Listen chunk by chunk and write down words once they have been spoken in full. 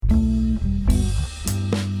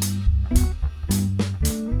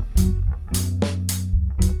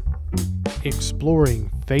exploring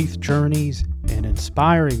faith journeys and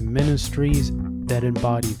inspiring ministries that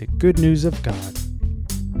embody the good news of God.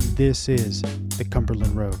 This is the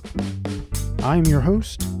Cumberland Road. I'm your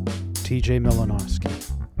host, TJ Milanowski.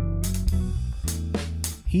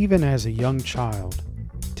 Even as a young child,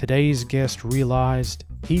 today's guest realized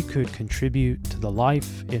he could contribute to the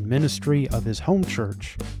life and ministry of his home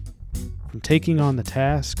church, from taking on the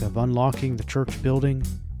task of unlocking the church building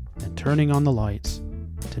and turning on the lights,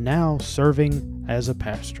 to now serving as a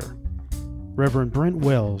pastor. Reverend Brent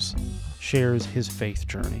Wells shares his faith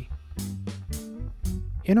journey.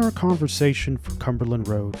 In our conversation for Cumberland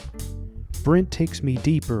Road, Brent takes me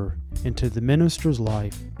deeper into the minister's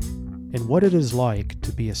life and what it is like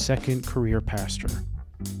to be a second career pastor,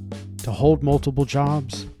 to hold multiple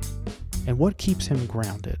jobs, and what keeps him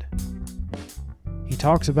grounded. He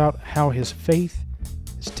talks about how his faith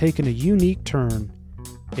has taken a unique turn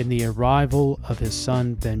in the arrival of his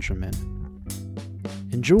son Benjamin.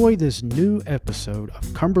 Enjoy this new episode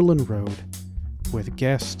of Cumberland Road with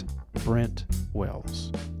guest Brent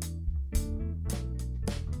Wells.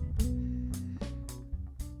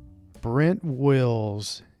 Brent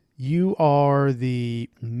Wells, you are the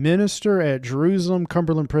minister at Jerusalem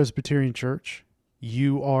Cumberland Presbyterian Church.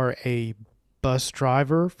 You are a bus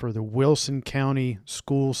driver for the Wilson County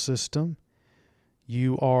school system.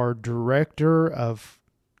 You are director of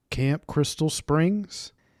Camp Crystal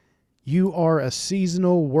Springs. You are a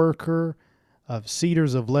seasonal worker of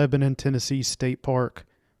Cedars of Lebanon, Tennessee State Park.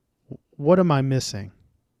 What am I missing?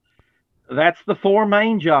 That's the four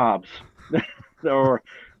main jobs. Or,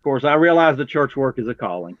 of course, I realize the church work is a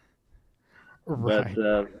calling, Right.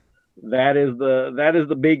 but that is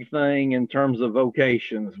the big thing in terms of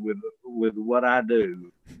vocations with what I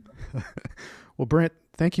do. Well, Brent,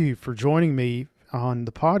 thank you for joining me on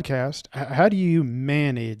the podcast. How do you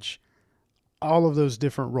manage all of those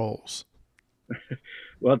different roles?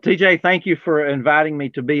 Well, TJ, thank you for inviting me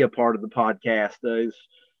to be a part of the podcast. It's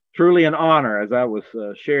truly an honor. As I was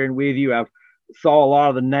sharing with you, I've saw a lot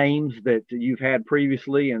of the names that you've had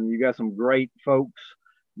previously, and you got some great folks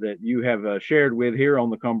that you have shared with here on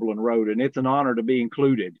the Cumberland Road, and it's an honor to be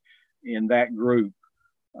included in that group.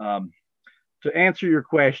 To answer your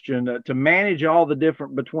question, to manage all the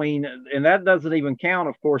different between, and that doesn't even count,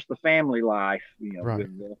 of course, the family life, Right.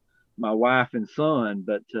 with my wife and son,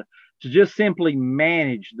 but to just simply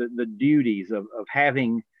manage the duties of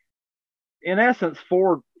having, in essence,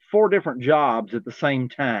 four different jobs at the same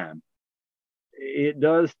time. It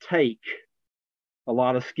does take a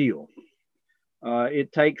lot of skill.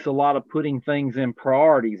 It takes a lot of putting things in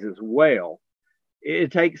priorities as well.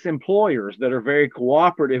 It takes employers that are very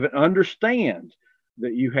cooperative and understand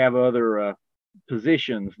that you have other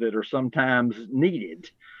positions that are sometimes needed.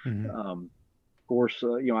 Mm-hmm. Of course,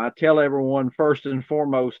 I tell everyone first and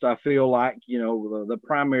foremost, I feel like, the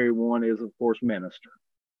primary one is, of course, minister.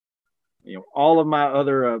 All of my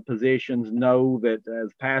other positions know that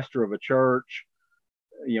as pastor of a church,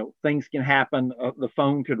 things can happen. The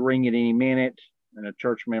phone could ring at any minute and a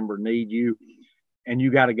church member need you, and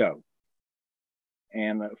you got to go.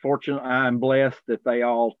 And fortunately, I'm blessed that they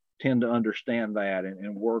all tend to understand that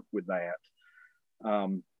and work with that.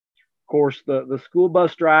 Of course, the school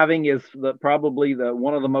bus driving is probably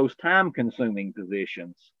one of the most time-consuming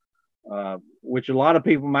positions, which a lot of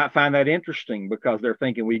people might find that interesting because they're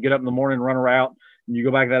thinking, well, you get up in the morning, run a route, and you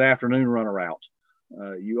go back that afternoon, run a route.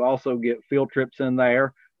 You also get field trips in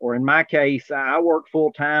there, or in my case, I work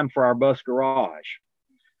full-time for our bus garage.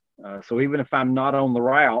 So even if I'm not on the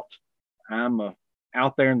route, I'm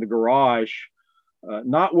out there in the garage,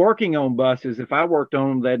 not working on buses. If I worked on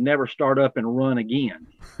them, they'd never start up and run again.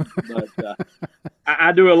 But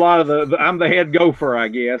I do a lot of I'm the head gopher, I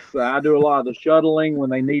guess. I do a lot of the shuttling when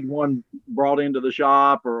they need one brought into the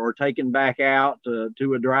shop or taken back out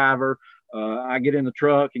to a driver. I get in the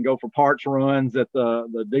truck and go for parts runs at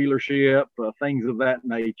the dealership, things of that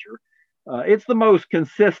nature. It's the most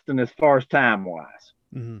consistent as far as time-wise.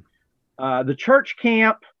 Mm-hmm. The church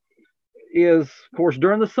camp is, of course,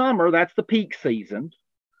 during the summer, that's the peak season.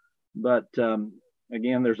 But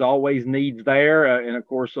again, there's always needs there. And of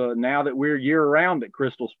course, now that we're year round at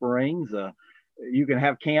Crystal Springs, you can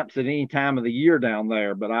have camps at any time of the year down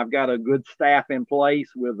there. But I've got a good staff in place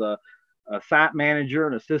with a site manager,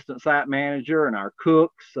 an assistant site manager, and our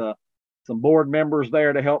cooks, some board members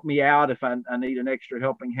there to help me out if I need an extra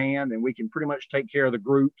helping hand. And we can pretty much take care of the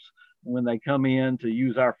groups when they come in to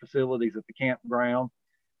use our facilities at the campground.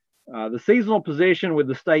 The seasonal position with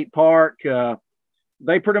the state park,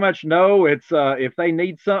 they pretty much know it's if they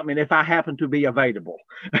need something and if I happen to be available,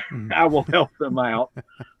 I will help them out.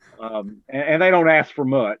 And they don't ask for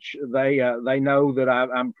much. They know that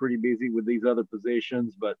I'm pretty busy with these other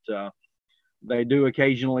positions, but they do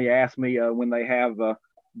occasionally ask me when they have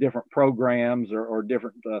different programs or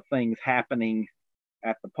different things happening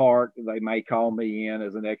at the park. They may call me in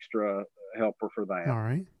as an extra helper for that. All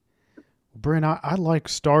right. Brent, I like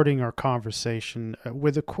starting our conversation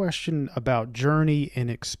with a question about journey and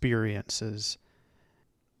experiences.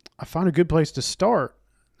 I find a good place to start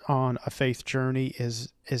on a faith journey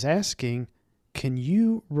is asking, can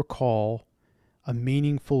you recall a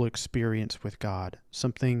meaningful experience with God?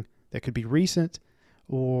 Something that could be recent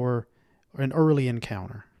or an early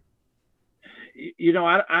encounter? You know,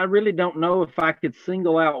 I really don't know if I could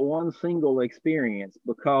single out one single experience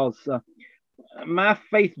because my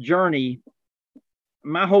faith journey,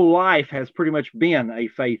 my whole life has pretty much been a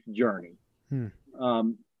faith journey.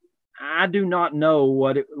 I do not know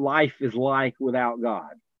what life is like without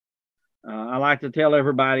God. I like to tell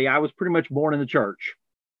everybody I was pretty much born in the church.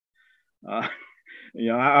 You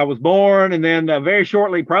know, I was born, and then very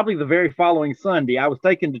shortly, probably the very following Sunday, I was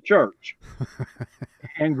taken to church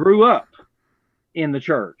and grew up in the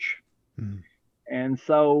church. And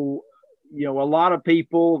so, you know, a lot of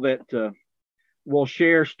people that will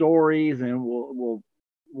share stories and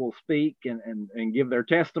will speak and give their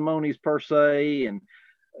testimonies per se, and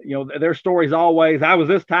you know, their stories always, I was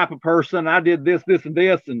this type of person, I did this, this, and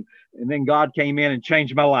this, and then God came in and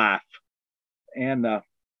changed my life. And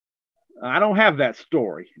I don't have that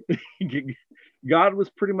story. God was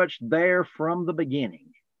pretty much there from the beginning,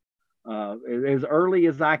 as early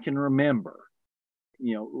as I can remember.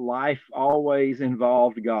 You know, life always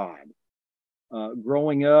involved God.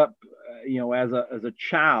 Growing up, you know, as a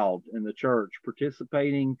child in the church,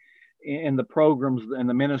 participating in the programs and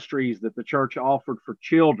the ministries that the church offered for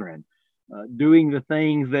children, doing the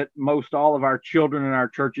things that most all of our children in our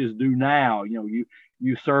churches do now. You know,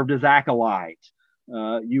 you served as acolytes.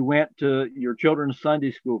 You went to your children's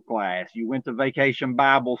Sunday school class. You went to vacation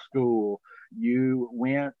Bible school. You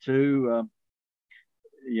went to,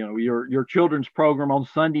 you know, your children's program on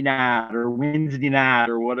Sunday night or Wednesday night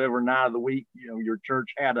or whatever night of the week. You know, your church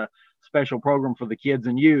had a special program for the kids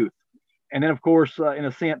and youth. And then, of course, in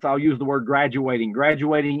a sense, I'll use the word graduating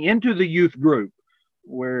into the youth group,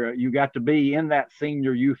 where you got to be in that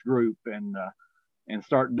senior youth group and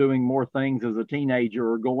start doing more things as a teenager,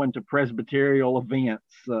 or going to Presbyterial events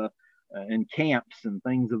and camps and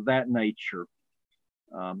things of that nature.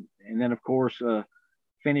 And then, of course,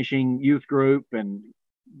 finishing youth group and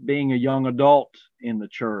being a young adult in the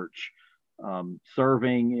church,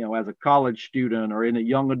 serving, you know, as a college student or in a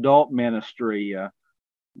young adult ministry.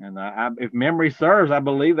 And if memory serves, I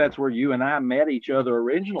believe that's where you and I met each other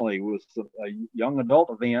originally, was young adult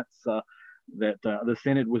events that the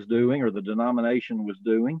Synod was doing, or the denomination was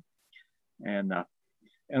doing. And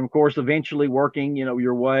of course, eventually working, you know,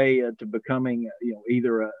 your way to becoming, you know,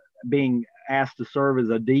 either being asked to serve as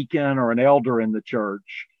a deacon or an elder in the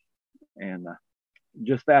church. And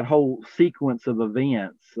just that whole sequence of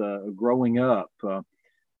events growing up.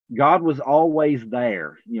 God was always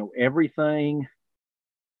there. You know, everything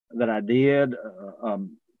that I did, you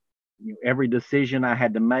know, every decision I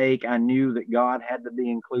had to make, I knew that God had to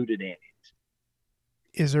be included in it.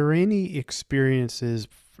 Is there any experiences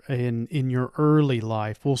in your early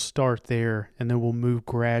life, we'll start there and then we'll move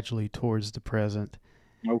gradually towards the present,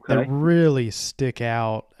 okay, that really stick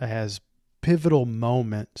out as pivotal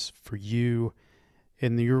moments for you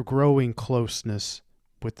in your growing closeness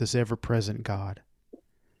with this ever-present God?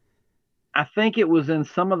 I think it was in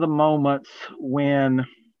some of the moments when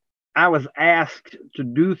I was asked to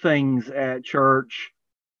do things at church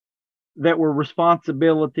that were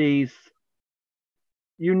responsibilities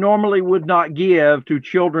you normally would not give to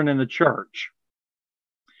children in the church.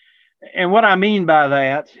 And what I mean by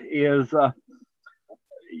that is,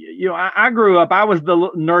 you know, I grew up, I was the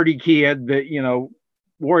nerdy kid that, you know,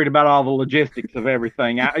 worried about all the logistics of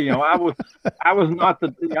everything. I was not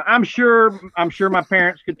the, I'm sure my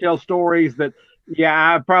parents could tell stories that,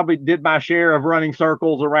 yeah, I probably did my share of running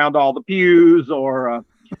circles around all the pews, or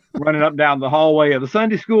running up down the hallway of the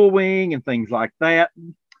Sunday school wing and things like that.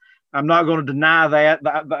 I'm not going to deny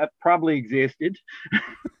that probably existed,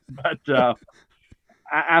 but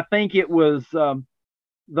I think it was the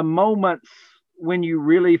moments when you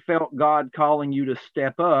really felt God calling you to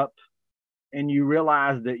step up, and you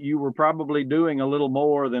realized that you were probably doing a little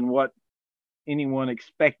more than what anyone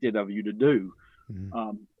expected of you to do.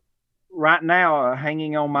 Mm-hmm. Right now,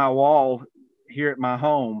 hanging on my wall here at my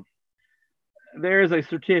home, there is a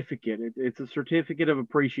certificate. It's a certificate of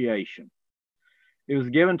appreciation. It was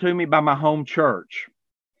given to me by my home church,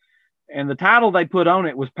 and the title they put on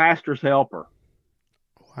it was Pastor's Helper.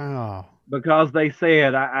 Wow. because they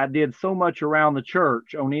said I did so much around the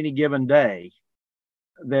church on any given day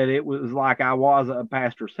that it was like I was a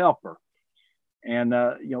pastor's helper. And,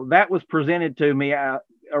 that was presented to me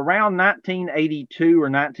around 1982 or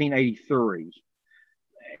 1983.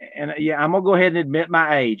 And yeah, I'm going to go ahead and admit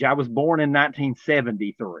my age. I was born in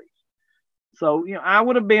 1973. So, I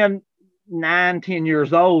would have been 9, 10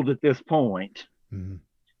 years old at this point. Mm-hmm.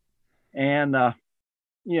 And,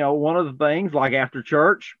 one of the things, like after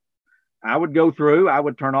church, I would go through, I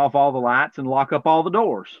would turn off all the lights and lock up all the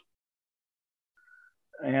doors.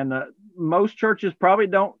 And most churches probably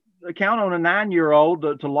don't count on a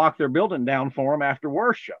 9-year-old to lock their building down for them after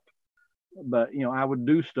worship. But, I would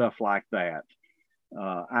do stuff like that.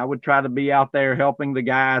 I would try to be out there helping the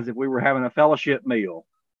guys if we were having a fellowship meal,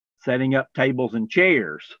 setting up tables and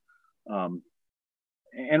chairs,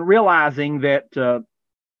 and realizing that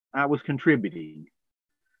I was contributing,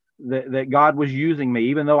 that God was using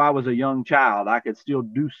me. Even though I was a young child, I could still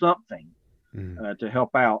do something to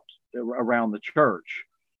help out around the church.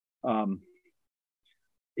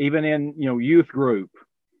 Even in, youth group,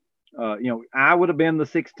 I would have been the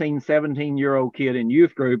 16, 17-year-old kid in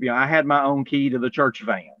youth group. I had my own key to the church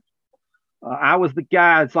van. I was the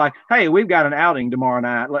guy that's like, hey, we've got an outing tomorrow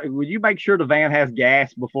night. Would you make sure the van has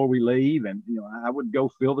gas before we leave? And, I would go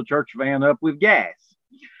fill the church van up with gas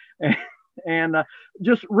and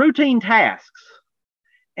just routine tasks.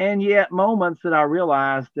 And yet moments that I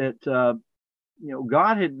realized that,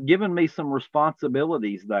 God had given me some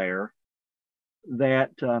responsibilities there that,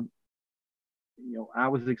 I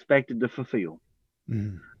was expected to fulfill,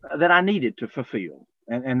 that I needed to fulfill,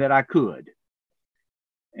 and that I could.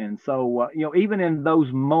 And so, even in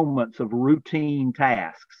those moments of routine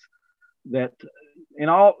tasks that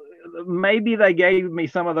maybe they gave me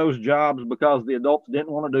some of those jobs because the adults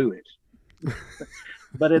didn't want to do it.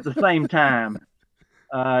 But at the same time,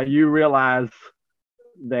 you realize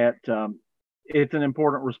that it's an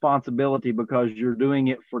important responsibility because you're doing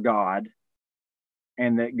it for God,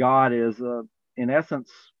 and that God is, in essence,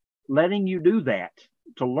 letting you do that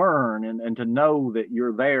to learn and to know that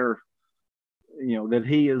you're there,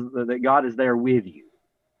 that God is there with you.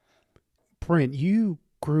 Brent, you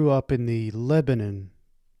grew up in the Lebanon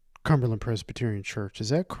Cumberland Presbyterian Church. Is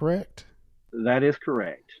that correct? That is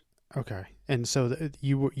correct. Okay. And so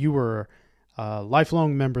you were a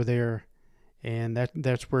lifelong member there, and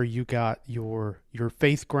that's where you got your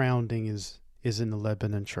faith grounding is in the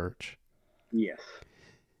Lebanon Church. Yes.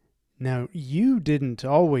 Now, you didn't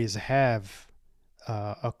always have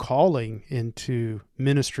a calling into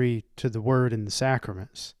ministry to the Word and the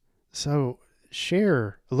sacraments. So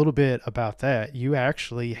share a little bit about that. You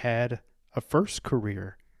actually had a first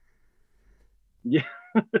career. Yeah,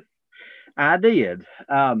 I did.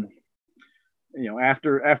 After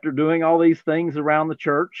doing all these things around the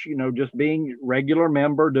church, just being regular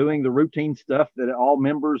member, doing the routine stuff that all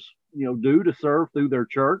members, do to serve through their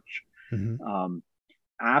church. Mm-hmm.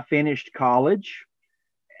 I finished college,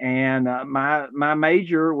 and my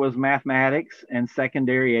major was mathematics and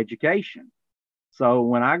secondary education. So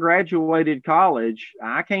when I graduated college,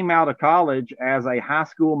 I came out of college as a high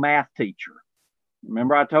school math teacher.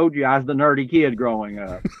 Remember, I told you I was the nerdy kid growing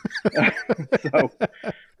up. So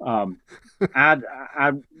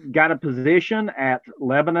I got a position at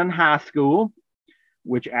Lebanon High School,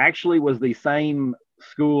 which actually was the same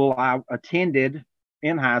school I attended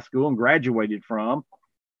in high school and graduated from.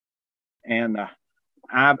 And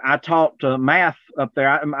I taught math up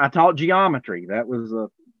there. I taught geometry. That was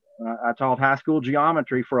I taught high school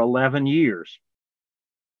geometry for 11 years.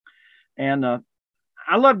 And I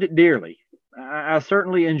loved it dearly. I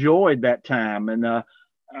certainly enjoyed that time. And I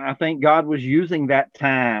think God was using that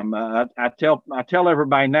time. I tell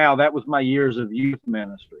everybody now that was my years of youth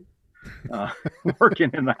ministry,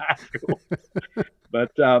 working in the high school.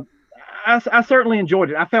 But I certainly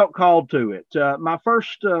enjoyed it. I felt called to it. My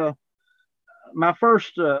first,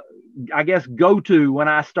 I guess, go-to when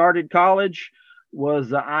I started college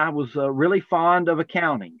was I was really fond of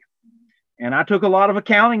accounting, and I took a lot of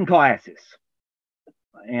accounting classes.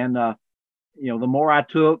 And the more I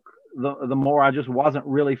took, the more I just wasn't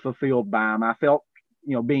really fulfilled by them. I felt,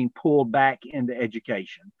 being pulled back into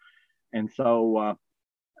education, and so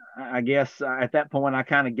I guess at that point I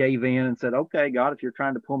kind of gave in and said, "Okay, God, if you're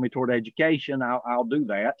trying to pull me toward education, I'll do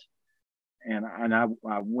that." And I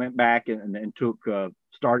went back and took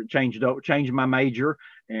changed my major,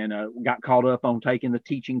 and got caught up on taking the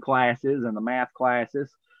teaching classes and the math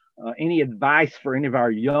classes. Any advice for any of our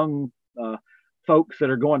young folks that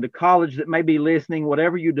are going to college that may be listening?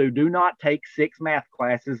 Whatever you do, do not take 6 math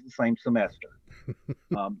classes the same semester.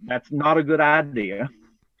 That's not a good idea.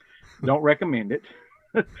 Don't recommend it.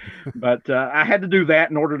 But I had to do that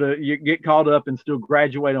in order to get caught up and still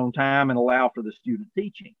graduate on time and allow for the student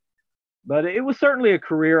teaching. But it was certainly a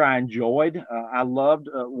career I enjoyed. I loved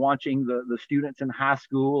watching the students in high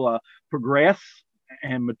school progress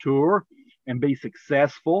and mature and be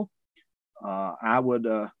successful. I would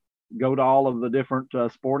go to all of the different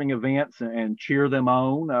sporting events and cheer them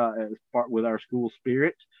on as part with our school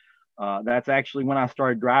spirit. That's actually when I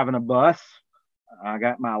started driving a bus. I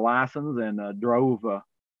got my license and drove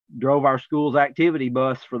our school's activity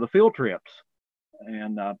bus for the field trips,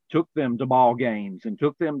 and took them to ball games and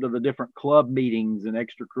took them to the different club meetings and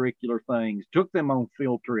extracurricular things, took them on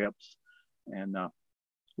field trips, and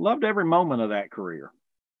loved every moment of that career.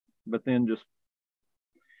 But then just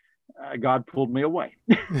God pulled me away.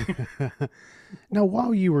 Now,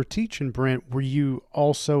 while you were teaching, Brent, were you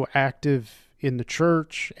also active in the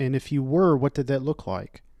church? And if you were, what did that look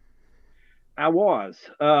like? I was.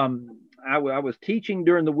 I was teaching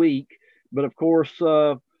during the week, but of course,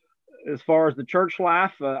 as far as the church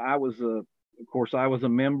life, I was a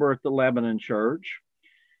member at the Lebanon Church,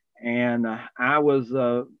 and I was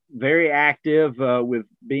very active with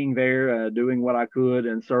being there, doing what I could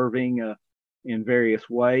and serving in various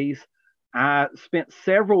ways. I spent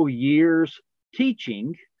several years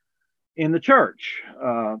teaching in the church.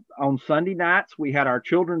 On Sunday nights, we had our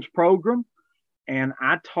children's program, and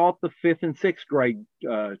I taught the 5th and 6th grade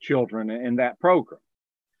children in that program.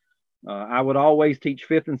 I would always teach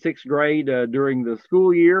 5th and 6th grade during the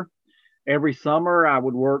school year. Every summer, I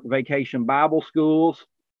would work vacation Bible schools.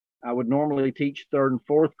 I would normally teach 3rd and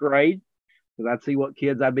 4th grade because I'd see what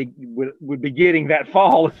kids would be getting that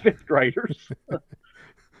fall as 5th graders.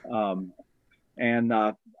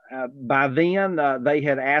 By then, they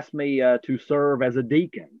had asked me to serve as a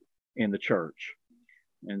deacon in the church.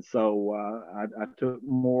 And so I took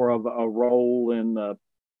more of a role in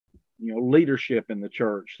leadership in the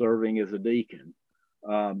church, serving as a deacon.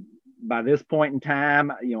 By this point in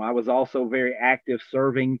time, I was also very active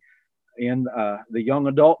serving in the young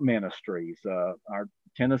adult ministries. Our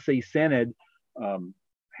Tennessee Synod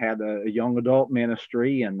had a young adult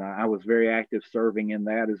ministry, and I was very active serving in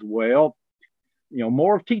that as well.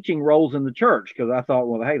 More of teaching roles in the church because I thought,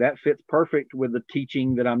 well, hey, that fits perfect with the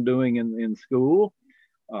teaching that I'm doing in school.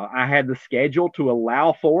 I had the schedule to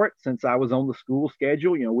allow for it since I was on the school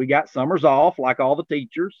schedule. We got summers off like all the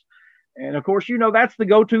teachers. And of course, that's the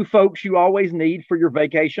go-to folks you always need for your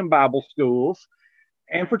vacation Bible schools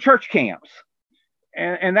and for church camps.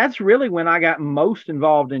 And that's really when I got most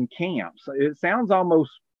involved in camps. It sounds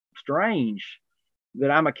almost strange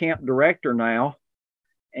that I'm a camp director now.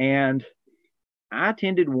 And I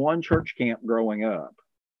attended one church camp growing up.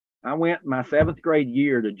 I went my 7th grade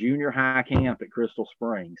year to junior high camp at Crystal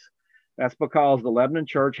Springs. That's because the Lebanon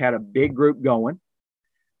Church had a big group going.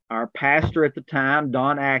 Our pastor at the time,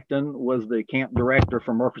 Don Acton, was the camp director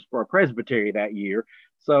for Murfreesboro Presbytery that year.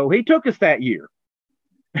 So he took us that year.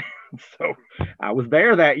 So I was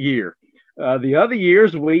there that year. The other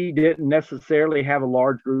years, we didn't necessarily have a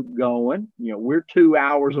large group going. We're 2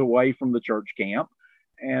 hours away from the church camp,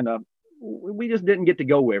 and we just didn't get to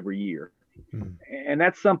go every year. And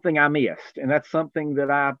that's something I missed. And that's something that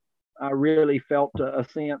I really felt a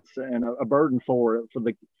sense and a burden for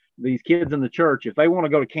these kids in the church. If they want to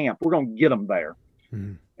go to camp, we're going to get them there.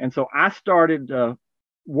 And so I started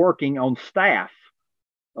working on staff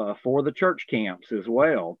for the church camps as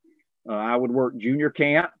well. I would work junior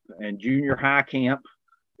camp and junior high camp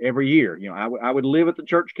every year. I would live at the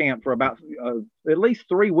church camp for about at least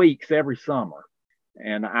 3 weeks every summer.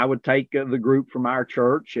 And I would take the group from our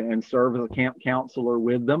church and serve as a camp counselor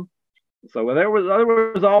with them. So there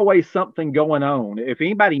was always something going on. If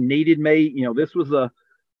anybody needed me, this was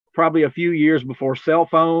probably a few years before cell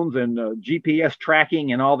phones and GPS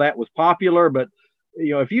tracking and all that was popular. But,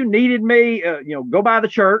 if you needed me, go by the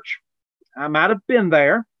church. I might have been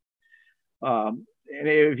there. And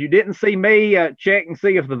if you didn't see me, check and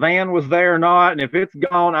see if the van was there or not. And if it's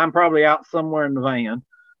gone, I'm probably out somewhere in the van.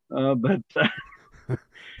 But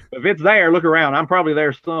if it's there, look around. I'm probably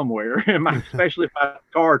there somewhere, especially if my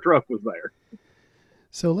car or truck was there.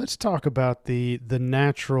 So let's talk about the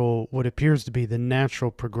natural, what appears to be the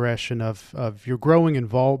natural progression of your growing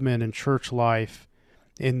involvement in church life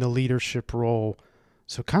in the leadership role.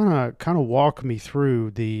 So kind of walk me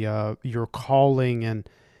through the your calling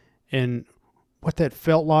and what that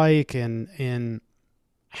felt like and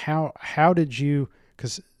how did you,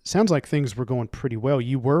 because it sounds like things were going pretty well.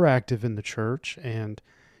 You were active in the church and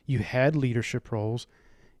you had leadership roles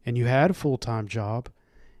and you had a full-time job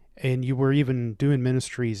and you were even doing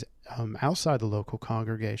ministries outside the local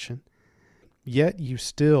congregation. Yet you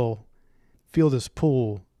still feel this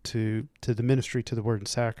pull to the ministry, to the Word and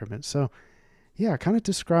Sacrament. So, yeah, kind of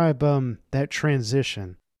describe that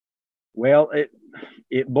transition. Well,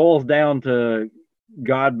 it boils down to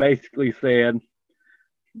God basically said,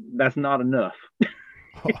 that's not enough.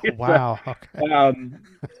 Oh, wow. Okay.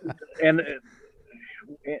 And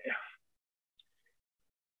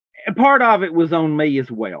part of it was on me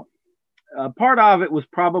as well. Part of it was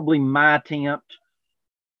probably my attempt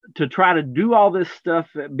to try to do all this stuff,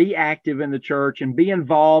 be active in the church and be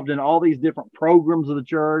involved in all these different programs of the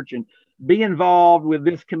church and be involved with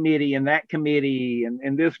this committee and that committee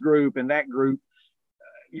and this group and that group.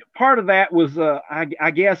 Part of that was,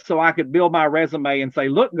 I guess, so I could build my resume and say,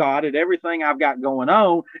 look, God, at everything I've got going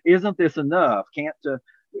on, isn't this enough?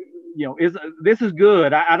 This is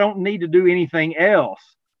good. I don't need to do anything else.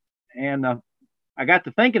 And I got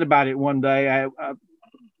to thinking about it one day.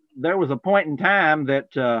 There was a point in time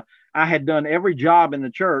that I had done every job in the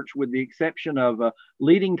church with the exception of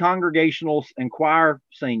leading congregationals and choir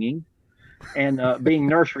singing and being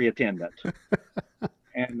nursery attendant.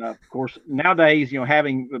 And of course, nowadays,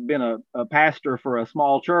 having been a pastor for a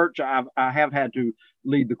small church, I have had to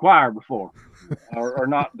lead the choir before, or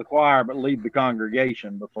not the choir, but lead the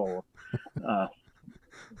congregation before.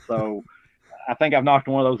 So I think I've knocked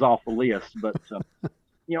one of those off the list. But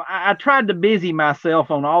I tried to busy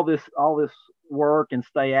myself on all this work and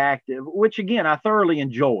stay active, which again I thoroughly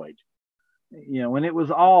enjoyed. And it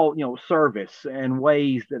was all service and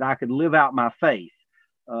ways that I could live out my faith.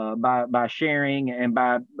 By sharing and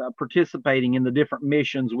by participating in the different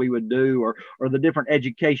missions we would do or the different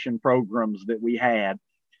education programs that we had.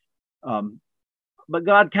 But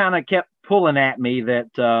God kind of kept pulling at me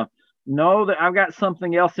that, no, that I've got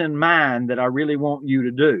something else in mind that I really want you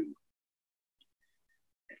to do.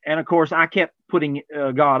 And of course, I kept putting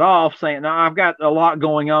God off, saying, no, I've got a lot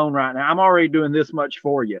going on right now. I'm already doing this much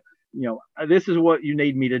for you. This is what you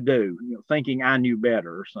need me to do, thinking I knew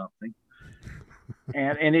better or something.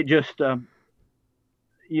 And it just,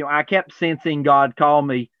 I kept sensing God call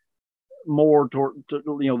me more toward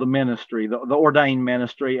the ministry, the ordained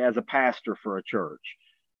ministry as a pastor for a church.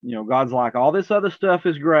 God's like, all this other stuff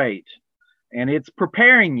is great, and it's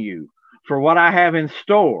preparing you for what I have in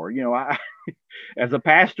store. As a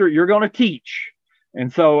pastor, you're going to teach.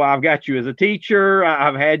 And so I've got you as a teacher.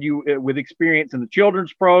 I've had you with experience in the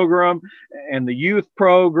children's program and the youth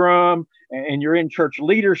program, and you're in church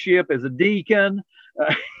leadership as a deacon.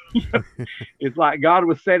 It's like God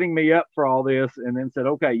was setting me up for all this and then said,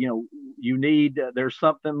 okay, you need, there's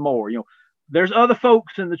something more. There's other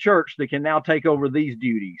folks in the church that can now take over these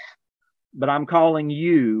duties, but I'm calling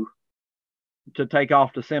you to take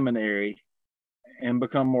off to seminary and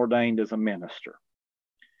become ordained as a minister.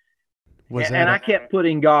 I kept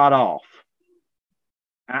putting God off.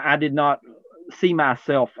 I did not see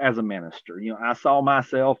myself as a minister. I saw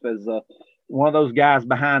myself as one of those guys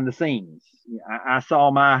behind the scenes. I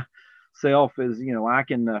saw myself as, I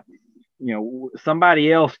can,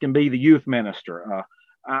 somebody else can be the youth minister.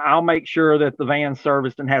 I'll make sure that the van's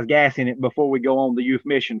serviced and has gas in it before we go on the youth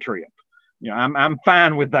mission trip. I'm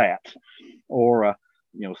fine with that. Or,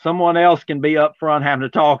 someone else can be up front having to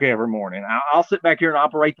talk every morning. I'll sit back here and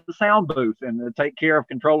operate the sound booth and take care of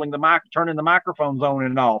controlling the mic, turning the microphones on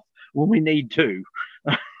and off when we need to.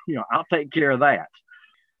 I'll take care of that.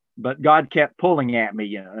 But God kept pulling at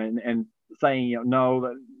me, and saying,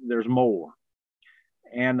 no, there's more.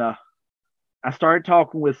 And I started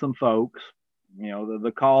talking with some folks.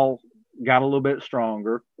 The call got a little bit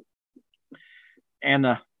stronger. And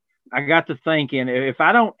I got to thinking, if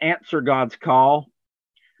I don't answer God's call,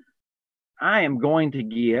 I am going to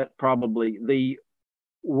get probably the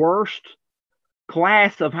worst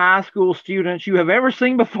class of high school students you have ever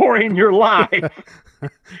seen before in your life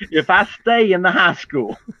if I stay in the high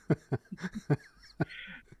school.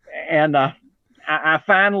 And I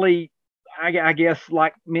finally, I guess,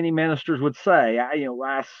 like many ministers would say,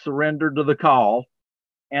 I surrendered to the call,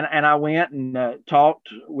 and I went and talked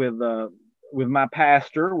with my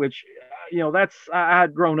pastor, which, I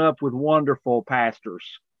had grown up with wonderful pastors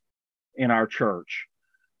in our church.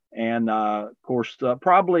 And of course,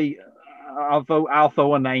 probably I'll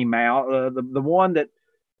throw a name out. The one that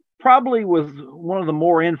probably was one of the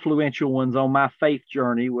more influential ones on my faith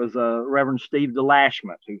journey was Reverend Steve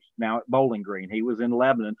DeLashmutt, who's now at Bowling Green. He was in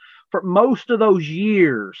Lebanon for most of those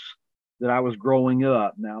years that I was growing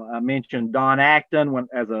up. Now, I mentioned Don Acton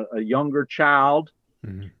as a younger child.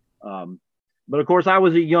 Mm-hmm. But of course, I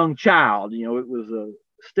was a young child. It was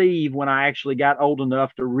Steve when I actually got old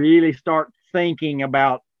enough to really start thinking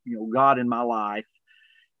about, God in my life.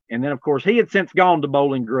 And then, of course, he had since gone to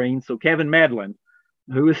Bowling Green. So Kevin Medlin,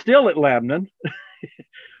 who is still at Lebanon,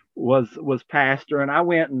 was pastor, and I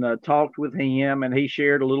went and talked with him, and he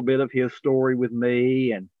shared a little bit of his story with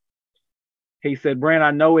me. And he said, Brent,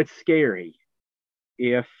 I know it's scary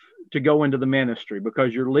if to go into the ministry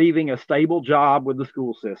because you're leaving a stable job with the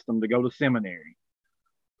school system to go to seminary.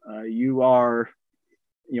 You are,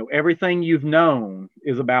 everything you've known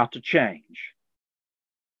is about to change.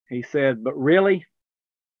 He said, but really,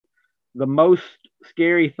 the most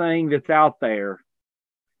scary thing that's out there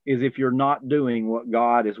is if you're not doing what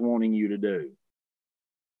God is wanting you to do.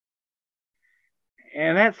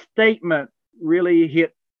 And that statement really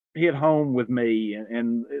hit home with me,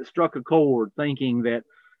 and it struck a chord, thinking that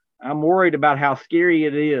I'm worried about how scary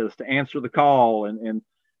it is to answer the call and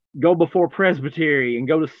go before presbytery and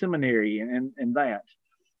go to seminary and that.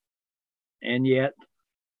 And yet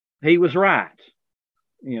he was right.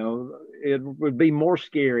 It would be more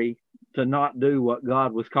scary to not do what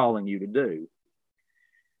God was calling you to do.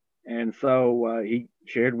 And so he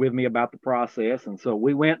shared with me about the process. And so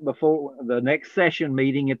we went before the next session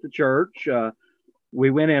meeting at the church.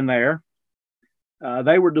 We went in there.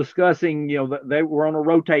 They were discussing, they were on a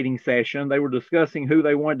rotating session. They were discussing who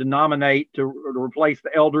they wanted to nominate to replace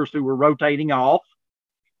the elders who were rotating off.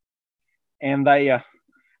 And I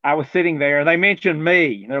was sitting there. They mentioned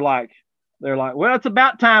me. They're like, well, it's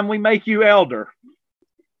about time we make you elder.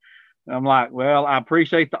 I'm like, well, I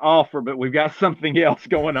appreciate the offer, but we've got something else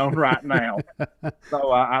going on right now.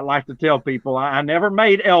 So I like to tell people I never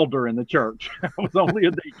made elder in the church. I was only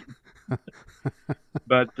a deacon.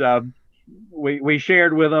 But we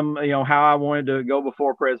shared with them, how I wanted to go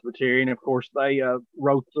before presbytery. And of course, they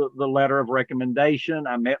wrote the letter of recommendation.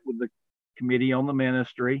 I met with the committee on the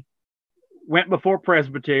ministry, went before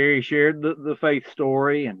presbytery, shared the faith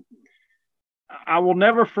story. And I will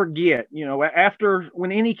never forget, after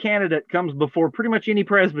when any candidate comes before pretty much any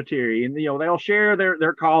presbytery, and they'll share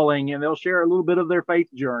their calling, and they'll share a little bit of their faith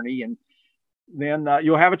journey, and then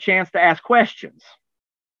you'll have a chance to ask questions.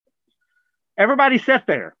 Everybody sat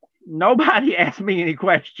there. Nobody asked me any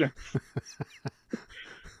questions.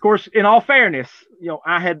 Of course, in all fairness,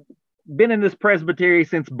 I had been in this presbytery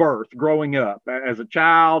since birth, growing up as a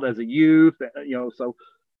child, as a youth, so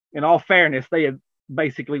in all fairness, they had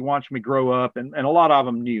basically watched me grow up, and a lot of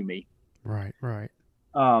them knew me. Right.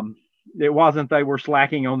 It wasn't they were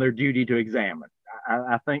slacking on their duty to examine.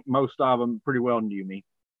 I think most of them pretty well knew me.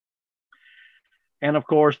 And of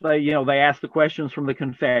course, they asked the questions from the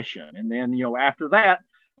confession, and then after that,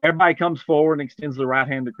 everybody comes forward and extends the right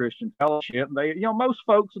hand to Christian fellowship. And they, most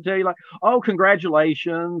folks will tell you like, "Oh,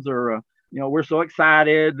 congratulations," or "We're so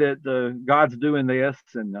excited that God's doing this."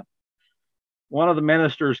 And one of the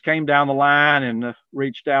ministers came down the line and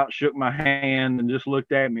reached out, shook my hand, and just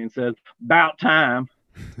looked at me and said, "About time."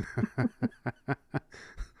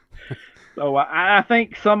 So I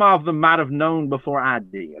think some of them might have known before I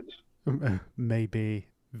did. Maybe.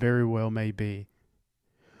 Very well, maybe.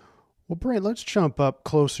 Well, Brent, let's jump up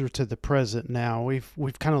closer to the present now.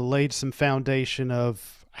 We've kind of laid some foundation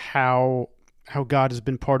of how God has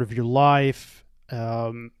been part of your life,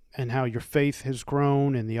 and how your faith has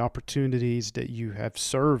grown and the opportunities that you have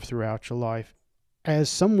served throughout your life. As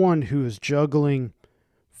someone who is juggling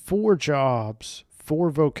 4 jobs, 4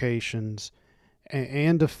 vocations,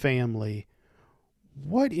 and a family,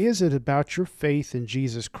 what is it about your faith in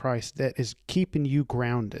Jesus Christ that is keeping you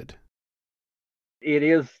grounded? It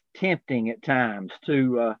is tempting at times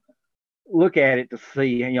to look at it to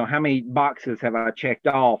see, how many boxes have I checked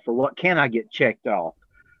off, or what can I get checked off?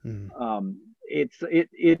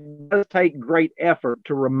 It does take great effort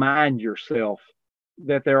to remind yourself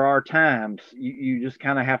that there are times you just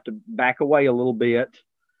kind of have to back away a little bit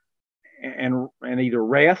and either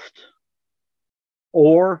rest,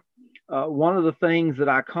 or one of the things that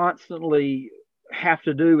I constantly have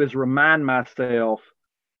to do is remind myself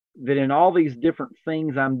that in all these different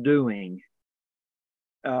things I'm doing,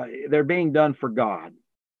 they're being done for God,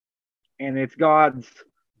 and it's God's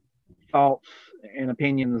thoughts and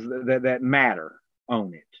opinions that matter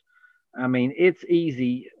on it. I mean, it's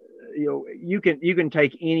easy. You can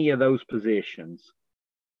take any of those positions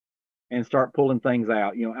and start pulling things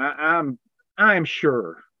out. I'm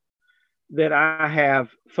sure that I have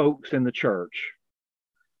folks in the church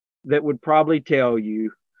that would probably tell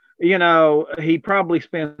you, he probably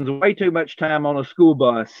spends way too much time on a school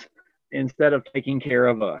bus instead of taking care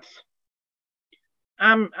of us.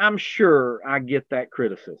 I'm sure I get that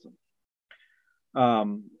criticism.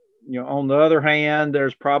 On the other hand,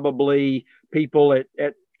 there's probably people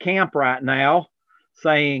at camp right now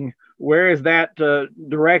saying, "Where is that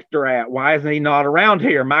director at? Why isn't he not around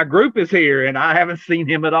here? My group is here, and I haven't seen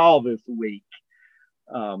him at all this week."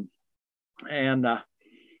 And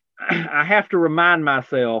I have to remind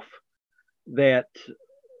myself that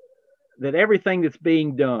everything that's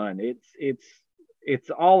being done, it's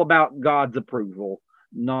all about God's approval,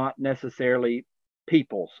 not necessarily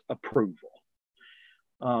people's approval.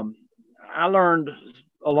 I learned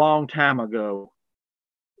a long time ago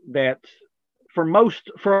that for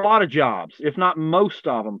a lot of jobs, if not most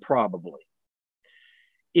of them, probably,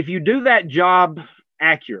 if you do that job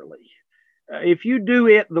accurately, if you do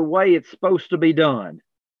it the way it's supposed to be done,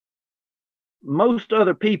 most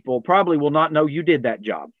other people probably will not know you did that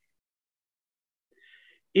job.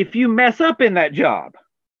 If you mess up in that job,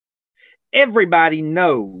 everybody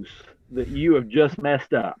knows that you have just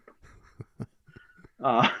messed up.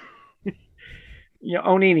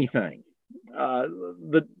 On anything. I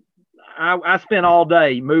spent all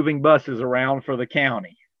day moving buses around for the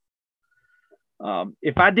county.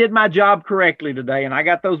 If I did my job correctly today and I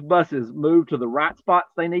got those buses moved to the right spots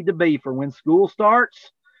they need to be for when school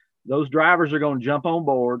starts, those drivers are going to jump on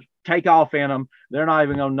board, take off in them. They're not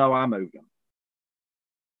even going to know I moved them.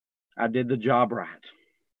 I did the job right.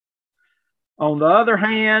 On the other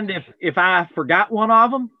hand, if I forgot one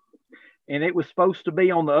of them and it was supposed to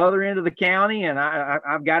be on the other end of the county and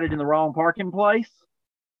I've got it in the wrong parking place,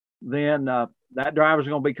 then that driver's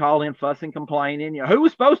going to be called in fussing, complaining. Who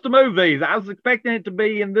was supposed to move these? I was expecting it to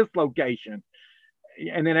be in this location.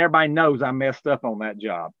 And then everybody knows I messed up on that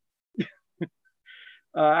job.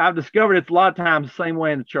 I've discovered it's a lot of times the same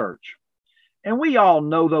way in the church. And we all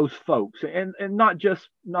know those folks, and not just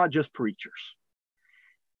preachers.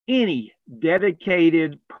 Any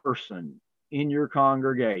dedicated person in your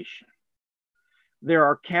congregation. There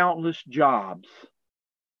are countless jobs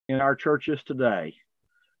in our churches today.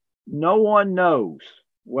 No one knows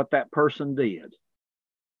what that person did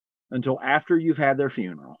until after you've had their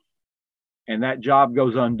funeral, and that job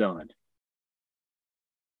goes undone.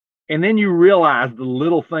 And then you realize the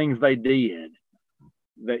little things they did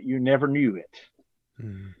that you never knew it.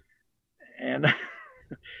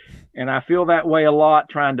 And I feel that way a lot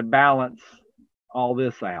trying to balance all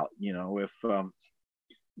this out. If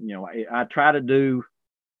I try to do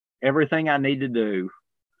everything I need to do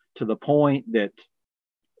to the point that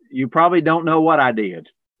you probably don't know what I did,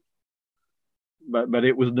 but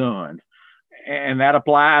it was done. And that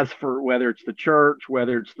applies for whether it's the church,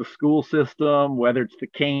 whether it's the school system, whether it's the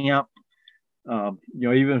camp,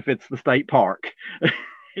 even if it's the state park.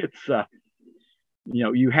 It's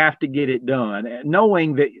you have to get it done,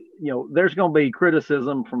 knowing that there's going to be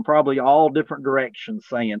criticism from probably all different directions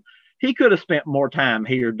saying he could have spent more time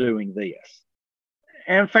here doing this.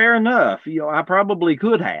 And fair enough, I probably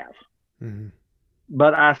could have. Mm-hmm.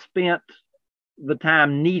 But I spent the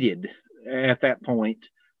time needed at that point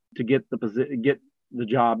to get the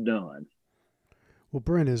job done. Well,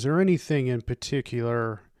 Brent, is there anything in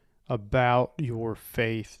particular about your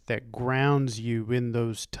faith that grounds you in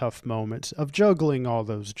those tough moments of juggling all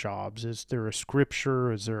those jobs? Is there a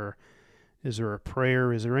scripture? Is there a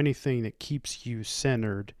prayer? Is there anything that keeps you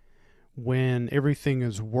centered when everything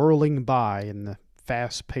is whirling by in the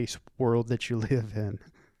fast-paced world that you live in?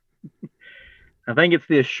 I think it's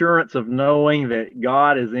the assurance of knowing that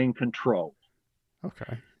God is in control.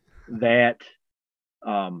 Okay. That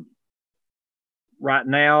right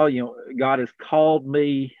now, God has called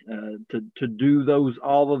me to do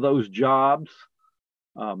all of those jobs.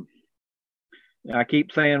 I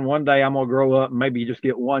keep saying one day I'm going to grow up and maybe just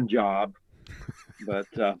get one job, but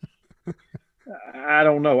I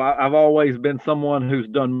don't know. I've always been someone who's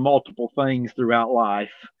done multiple things throughout life,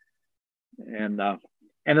 and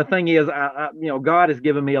the thing is, God has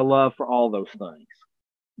given me a love for all those things.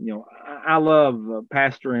 I love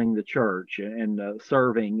pastoring the church and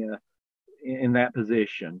serving in that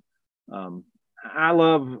position. I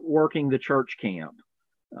love working the church camp.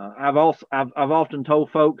 I've often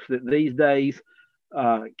told folks that these days,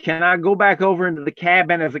 can I go back over into the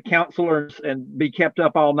cabin as a counselor and be kept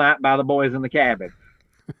up all night by the boys in the cabin?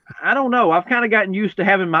 I don't know. I've kind of gotten used to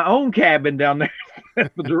having my own cabin down there as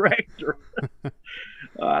the director.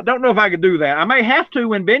 I don't know if I could do that. I may have to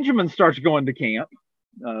when Benjamin starts going to camp.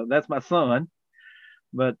 That's my son.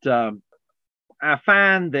 But I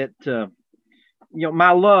find that,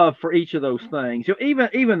 my love for each of those things,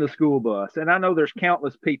 even the school bus. And I know there's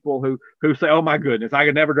countless people who say, oh, my goodness, I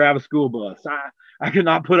could never drive a school bus. I could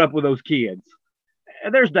not put up with those kids.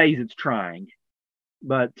 And there's days it's trying.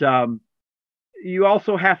 But you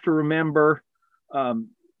also have to remember,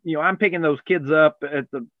 I'm picking those kids up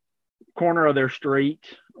at the corner of their street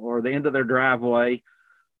or the end of their driveway.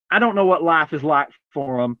 I don't know what life is like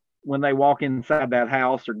for them when they walk inside that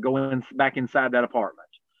house or go back inside that apartment.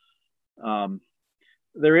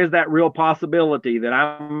 there is that real possibility that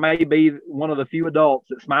I may be one of the few adults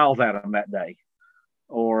that smiles at them that day,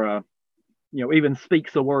 or even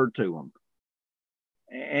speaks a word to them.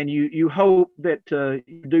 And you hope that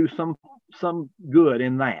you do some good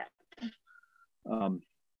in that. Um,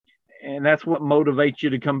 and that's what motivates you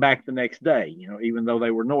to come back the next day. Even though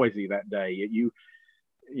they were noisy that day, you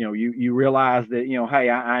realize that hey,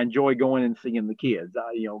 I enjoy going and seeing the kids.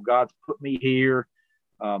 God's put me here.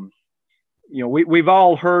 We've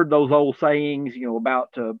all heard those old sayings,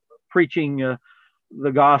 about preaching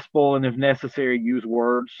the gospel, and if necessary, use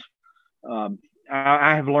words.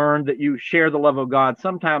 I have learned that you share the love of God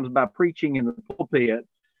sometimes by preaching in the pulpit,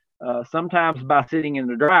 sometimes by sitting in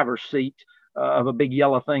the driver's seat of a big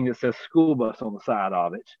yellow thing that says school bus on the side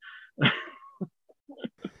of it.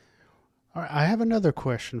 All right, I have another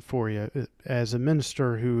question for you. As a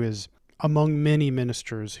minister who is among many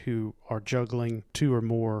ministers who are juggling two or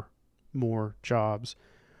more jobs,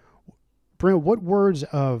 Brent, what words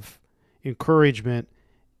of encouragement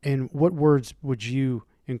and what words would you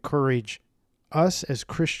encourage us as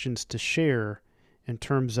Christians to share in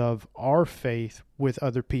terms of our faith with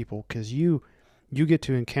other people? Because you get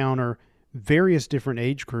to encounter various different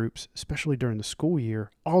age groups, especially during the school year,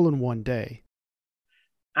 all in one day.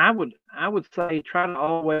 I would say try to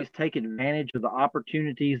always take advantage of the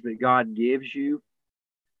opportunities that God gives you.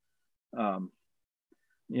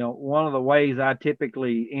 One of the ways I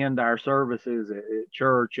typically end our services at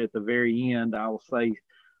church at the very end, I will say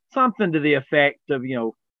something to the effect of,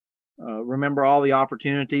 remember all the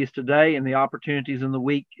opportunities today and the opportunities in the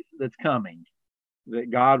week that's coming that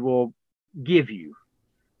God will give you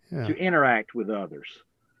to interact with others.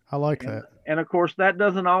 I like that. And of course, that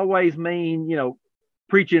doesn't always mean,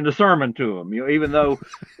 preaching the sermon to them, even though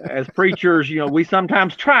as preachers, we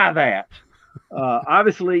sometimes try that.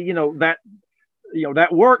 Obviously, that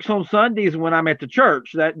works on Sundays when I'm at the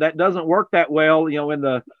church. That doesn't work that well,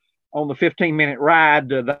 on the 15-minute ride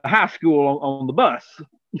to the high school on the bus.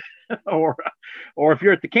 or if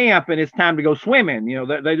you're at the camp and it's time to go swimming,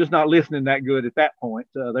 they're just not listening that good at that point.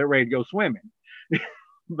 They're ready to go swimming.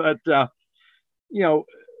 But,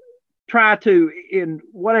 try to, in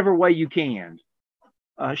whatever way you can,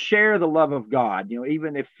 share the love of God,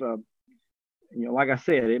 even if, like I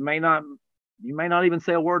said, you may not even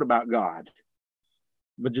say a word about God,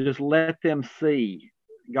 but just let them see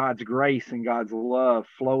God's grace and God's love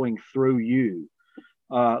flowing through you.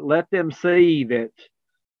 Let them see that,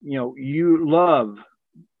 you love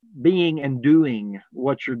being and doing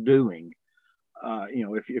what you're doing.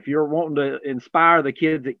 If you're wanting to inspire the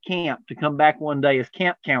kids at camp to come back one day as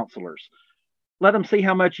camp counselors, let them see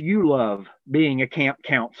how much you love being a camp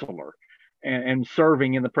counselor and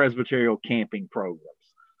serving in the Presbyterial camping programs.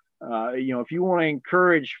 If you want to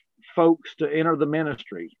encourage folks to enter the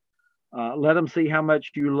ministry, let them see how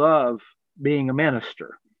much you love being a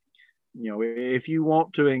minister. If you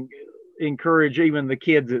want to encourage even the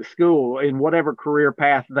kids at school in whatever career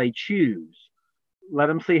path they choose, let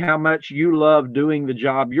them see how much you love doing the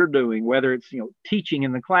job you're doing, whether it's, teaching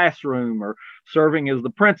in the classroom or serving as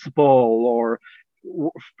the principal or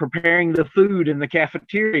preparing the food in the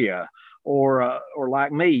cafeteria or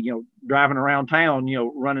like me, driving around town,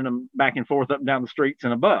 running them back and forth up and down the streets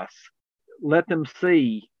in a bus. Let them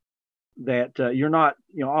see that you're not,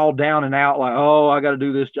 all down and out like, oh, I got to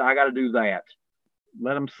do this, I got to do that.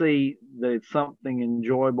 Let them see that it's something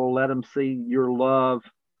enjoyable. Let them see your love.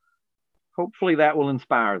 Hopefully that will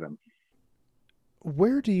inspire them.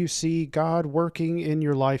 Where do you see God working in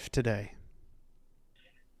your life today?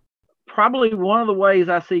 Probably one of the ways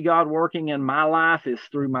I see God working in my life is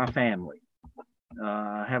through my family.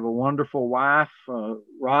 I have a wonderful wife,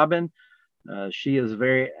 Robin. She is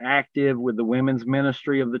very active with the women's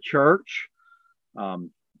ministry of the church.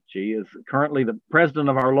 She is currently the president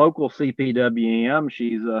of our local CPWM.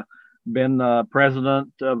 She's been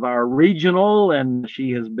president of our regional, and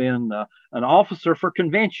she has been an officer for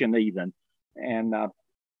convention even. And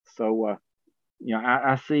so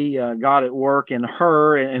I see God at work in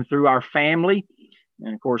her and through our family.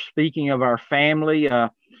 And of course, speaking of our family,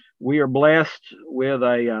 we are blessed with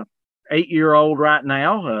a 8-year-old right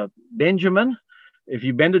now, Benjamin. If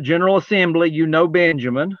you've been to General Assembly, you know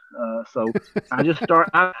Benjamin. So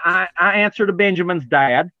I answer to Benjamin's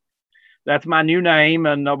dad. That's my new name,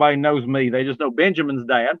 and nobody knows me. They just know Benjamin's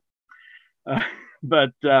dad.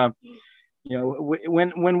 But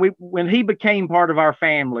when he became part of our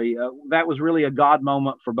family, that was really a God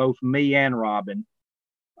moment for both me and Robin,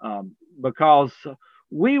 because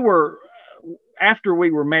after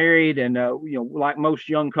we were married, and like most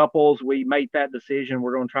young couples, we made that decision.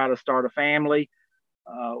 We're going to try to start a family.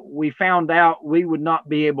 we found out we would not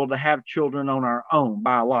be able to have children on our own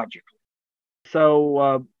biologically.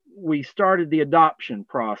 So we started the adoption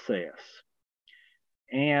process.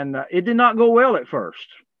 And it did not go well at first.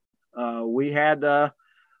 We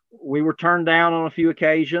were turned down on a few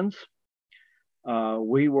occasions.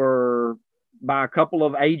 We were, by a couple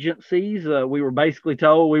of agencies, we were basically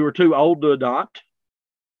told we were too old to adopt.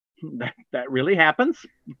 That really happens.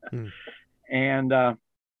 And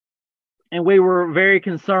we were very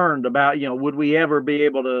concerned about, would we ever be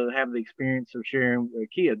able to have the experience of sharing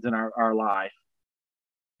with kids in our life?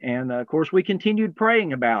 And of course, we continued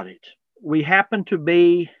praying about it. We happened to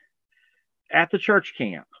be at the church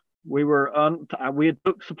camp. We had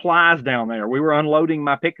took supplies down there. We were unloading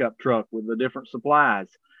my pickup truck with the different supplies.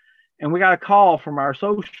 And we got a call from our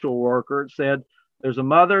social worker. It said, there's a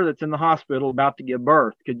mother that's in the hospital about to give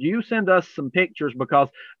birth. Could you send us some pictures, because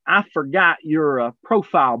I forgot your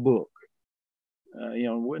profile book?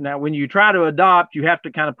 Now when you try to adopt, you have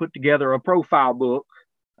to kind of put together a profile book.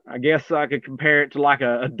 I guess I could compare it to like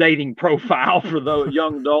a dating profile for those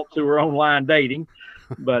young adults who are online dating.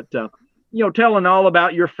 But, telling all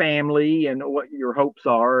about your family and what your hopes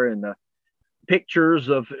are, and pictures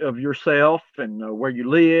of yourself and where you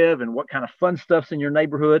live and what kind of fun stuff's in your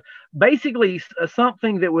neighborhood. Basically,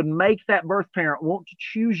 something that would make that birth parent want to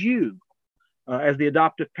choose you as the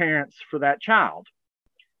adoptive parents for that child.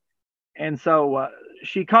 And so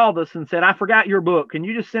she called us and said, I forgot your book. Can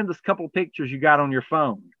you just send us a couple of pictures you got on your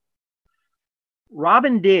phone?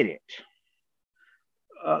 Robin did it,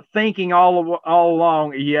 thinking all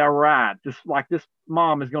along, yeah, right. This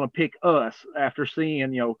mom is going to pick us after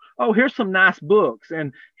seeing, oh, here's some nice books.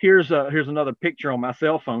 And here's another picture on my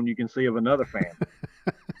cell phone you can see of another family.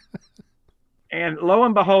 And lo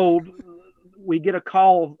and behold, we get a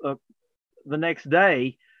call the next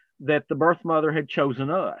day that the birth mother had chosen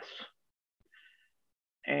us.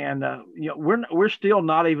 And we're still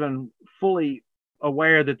not even fully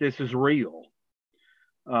aware that this is real.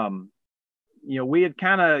 We had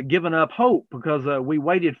kind of given up hope because we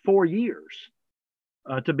waited 4 years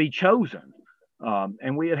to be chosen,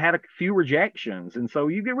 and we had a few rejections. And so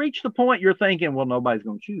you reach the point you're thinking, well, nobody's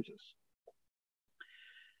going to choose us.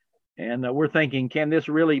 And we're thinking, can this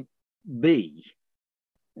really be?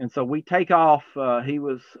 And so we take off.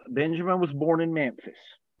 Benjamin was born in Memphis.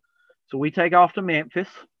 So we take off to Memphis,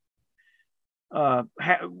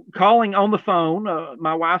 calling on the phone.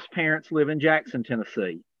 My wife's parents live in Jackson,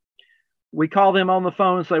 Tennessee. We call them on the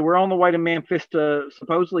phone and say, we're on the way to Memphis to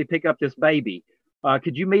supposedly pick up this baby.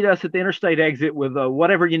 Could you meet us at the interstate exit with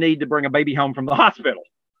whatever you need to bring a baby home from the hospital?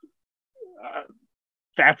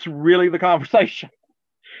 That's really the conversation.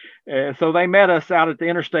 So they met us out at the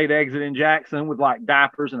interstate exit in Jackson with like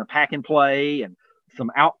diapers and a pack and play and some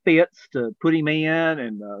outfits to put him in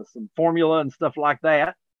and some formula and stuff like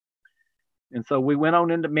that. And so we went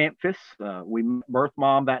on into Memphis. We met birth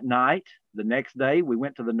mom that night. The next day, we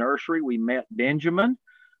went to the nursery. We met Benjamin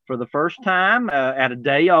for the first time at a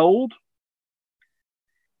day old.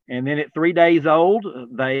 And then at 3 days old,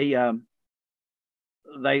 they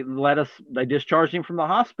discharged him from the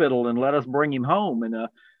hospital and let us bring him home. And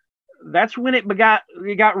that's when it got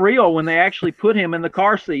real, when they actually put him in the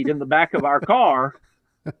car seat in the back of our car.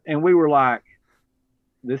 And we were like,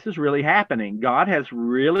 this is really happening. God has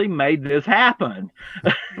really made this happen.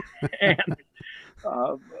 And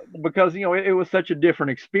because, it was such a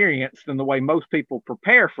different experience than the way most people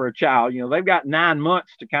prepare for a child. They've got 9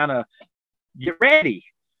 months to kind of get ready.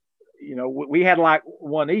 We had like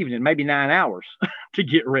one evening, maybe 9 hours to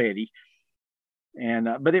get ready. And,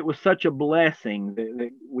 but it was such a blessing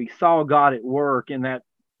that we saw God at work in that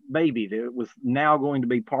baby, that it was now going to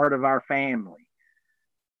be part of our family.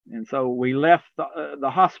 And so we left the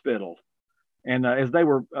hospital, and as they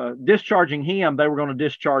were discharging him, they were going to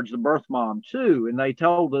discharge the birth mom too. And they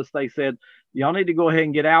told us, they said, y'all need to go ahead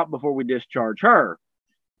and get out before we discharge her.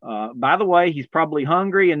 By the way, he's probably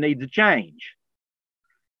hungry and needs a change.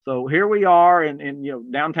 So here we are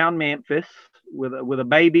in downtown Memphis with a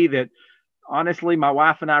baby that honestly, my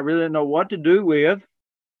wife and I really didn't know what to do with.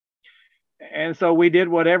 And so we did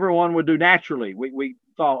what everyone would do naturally. We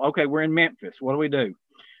thought, okay, we're in Memphis. What do we do?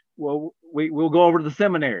 Well, we'll go over to the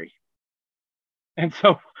seminary. And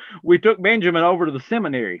so we took Benjamin over to the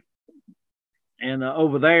seminary. And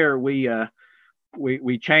over there, we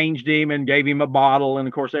changed him and gave him a bottle. And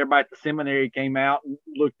of course, everybody at the seminary came out and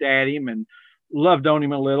looked at him and loved on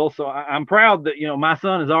him a little. So I'm proud that, my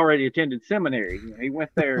son has already attended seminary. He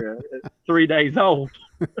went there at 3 days old.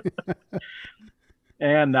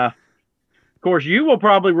 And of course, you will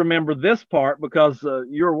probably remember this part because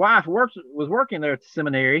your wife was working there at the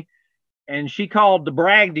seminary. and she called to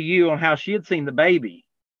brag to you on how she had seen the baby.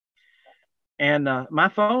 And my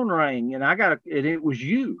phone rang, and it was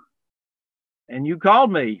you, and you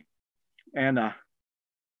called me, and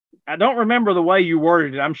I don't remember the way you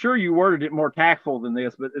worded it. I'm sure you worded it more tactful than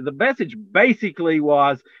this, but the message basically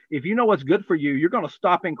was, if you know what's good for you, you're going to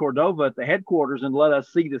stop in Cordova at the headquarters and let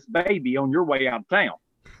us see this baby on your way out of town.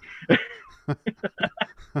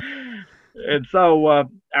 And so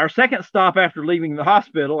our second stop after leaving the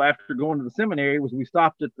hospital, after going to the seminary, was we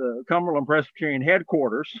stopped at the Cumberland Presbyterian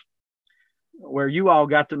headquarters, where you all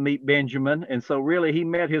got to meet Benjamin. And so really he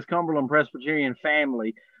met his Cumberland Presbyterian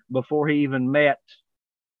family before he even met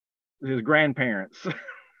his grandparents.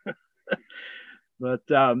 But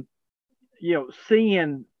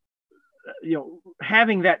seeing,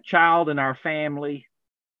 having that child in our family,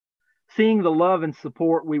 seeing the love and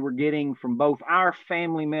support we were getting from both our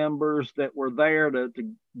family members that were there to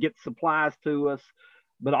get supplies to us,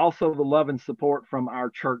 but also the love and support from our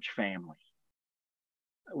church family,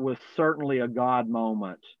 was certainly a God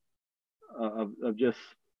moment of just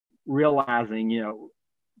realizing,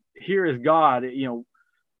 here is God,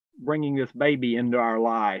 bringing this baby into our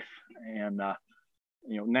life. And,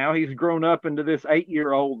 now he's grown up into this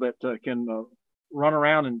 8-year-old that can run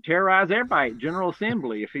around and terrorize everybody at General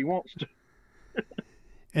Assembly if he wants to.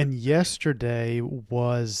 And yesterday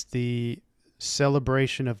was the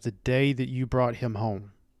celebration of the day that you brought him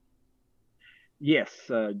home. Yes,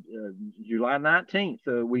 July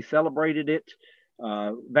 19th, we celebrated it.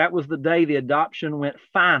 That was the day the adoption went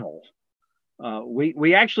final.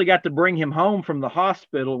 We actually got to bring him home from the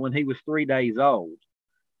hospital when he was 3 days old.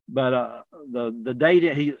 But the date,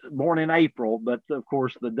 he born in April, but of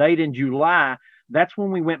course the date in July, that's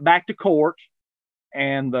when we went back to court,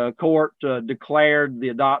 and the court declared the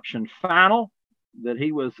adoption final, that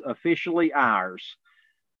he was officially ours.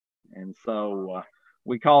 And so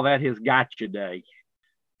we call that his gotcha day,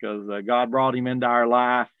 because God brought him into our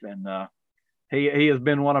life, and he has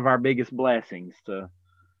been one of our biggest blessings to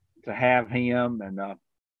have him. And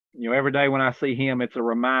every day when I see him, it's a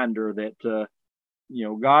reminder that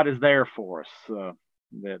God is there for us.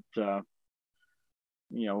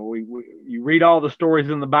 You read all the stories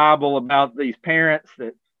in the Bible about these parents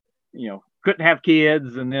that couldn't have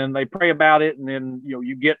kids, and then they pray about it, and then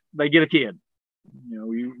they get a kid.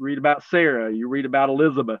 You read about Sarah, you read about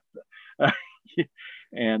Elizabeth,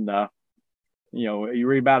 and you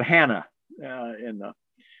read about Hannah, and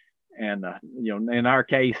in our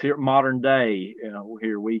case here, modern day,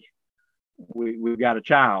 here we've got a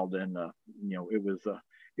child, and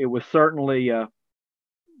it was certainly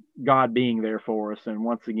God being there for us, and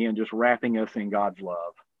once again just wrapping us in God's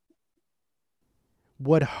love.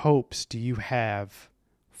 What hopes do you have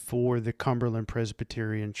for the Cumberland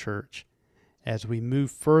Presbyterian Church as we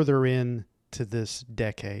move further into this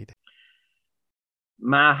decade?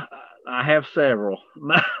 I have several.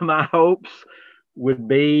 My hopes would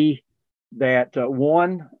be that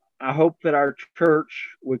one, I hope that our church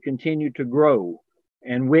would continue to grow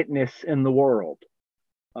and witness in the world.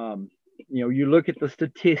 You look at the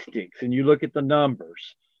statistics and you look at the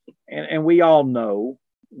numbers, and we all know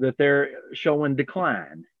that they're showing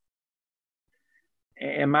decline.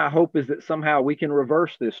 And my hope is that somehow we can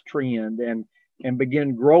reverse this trend and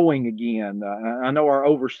begin growing again. I know our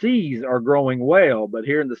overseas are growing well, but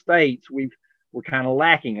here in the States, we're kind of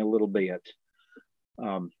lacking a little bit.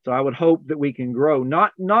 So I would hope that we can grow,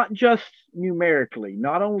 not just numerically,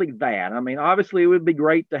 not only that. I mean, obviously it would be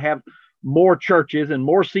great to have more churches and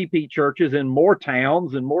more CP churches in more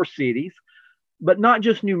towns and more cities, but not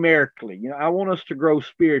just numerically. I want us to grow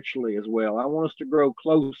spiritually as well. I want us to grow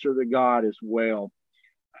closer to God as well.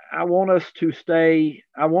 I want us to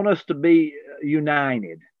be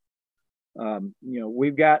united.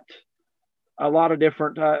 We've got a lot of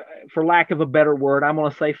different, for lack of a better word, I'm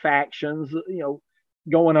going to say factions,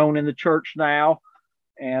 going on in the church now.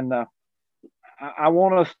 And I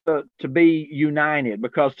want us to be united,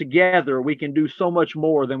 because together we can do so much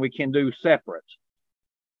more than we can do separate.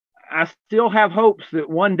 I still have hopes that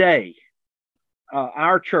one day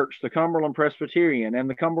our church, the Cumberland Presbyterian, and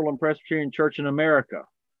the Cumberland Presbyterian Church in America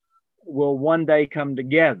will one day come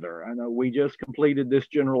together. I know we just completed this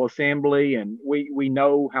General Assembly, and we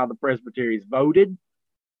know how the presbyteries voted.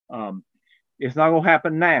 It's not going to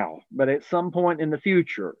happen now, but at some point in the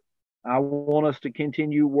future, I want us to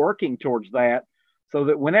continue working towards that, so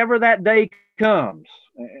that whenever that day comes,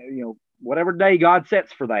 whatever day God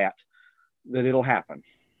sets for that it'll happen.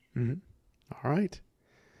 Mm-hmm. All right.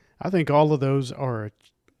 I think all of those are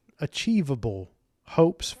achievable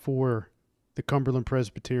hopes for the Cumberland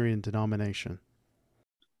Presbyterian denomination.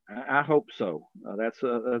 I hope so. That's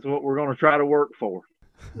what we're going to try to work for.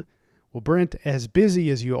 Well, Brent, as busy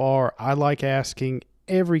as you are, I like asking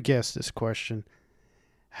every guest this question.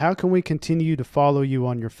 How can we continue to follow you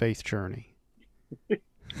on your faith journey?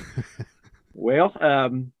 Well,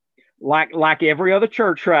 like every other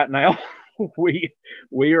church right now, we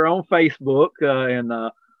are on Facebook, and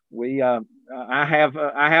I have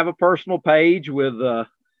a personal page with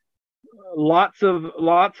lots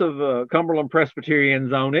of Cumberland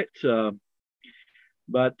Presbyterians on it.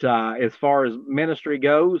 But as far as ministry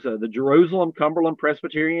goes, the Jerusalem Cumberland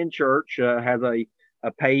Presbyterian Church has a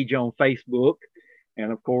page on Facebook,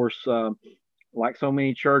 and of course, like so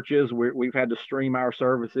many churches, we've had to stream our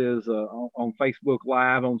services on Facebook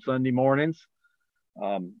Live on Sunday mornings.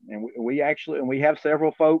 And we have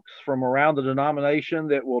several folks from around the denomination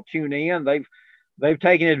that will tune in. They've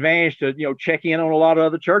taken advantage to check in on a lot of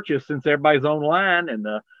other churches since everybody's online, and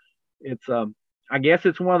it's I guess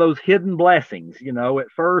it's one of those hidden blessings.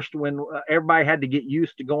 At first, when everybody had to get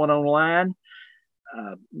used to going online,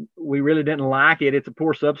 we really didn't like it. It's a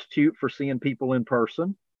poor substitute for seeing people in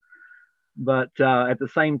person. But at the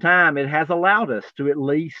same time, it has allowed us to at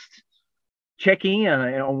least check in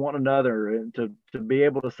on one another and to be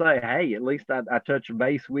able to say, hey, at least I touched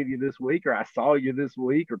base with you this week, or I saw you this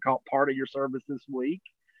week, or caught part of your service this week.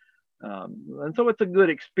 And so it's a good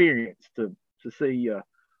experience to see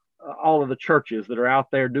all of the churches that are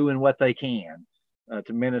out there doing what they can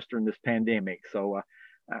to minister in this pandemic. So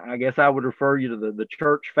I guess I would refer you to the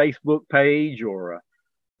church Facebook page or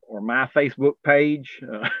my Facebook page.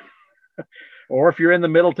 Or if you're in the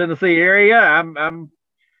Middle Tennessee area, I'm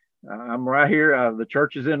right here. The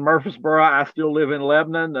church is in Murfreesboro. I still live in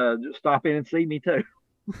Lebanon. Just stop in and see me too.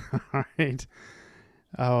 All right.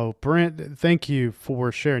 Oh, Brent, thank you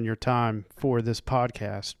for sharing your time for this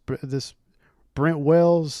podcast. This Brent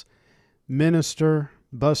Wells, minister,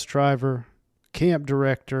 bus driver, camp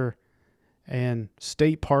director, and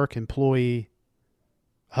state park employee,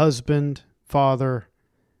 husband, father,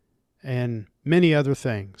 and many other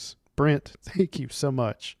things. Brent, thank you so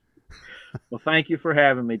much. Well, thank you for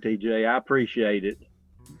having me, TJ. I appreciate it.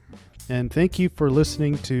 And thank you for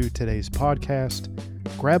listening to today's podcast.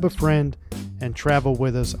 Grab a friend and travel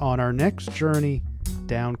with us on our next journey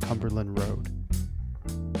down Cumberland Road.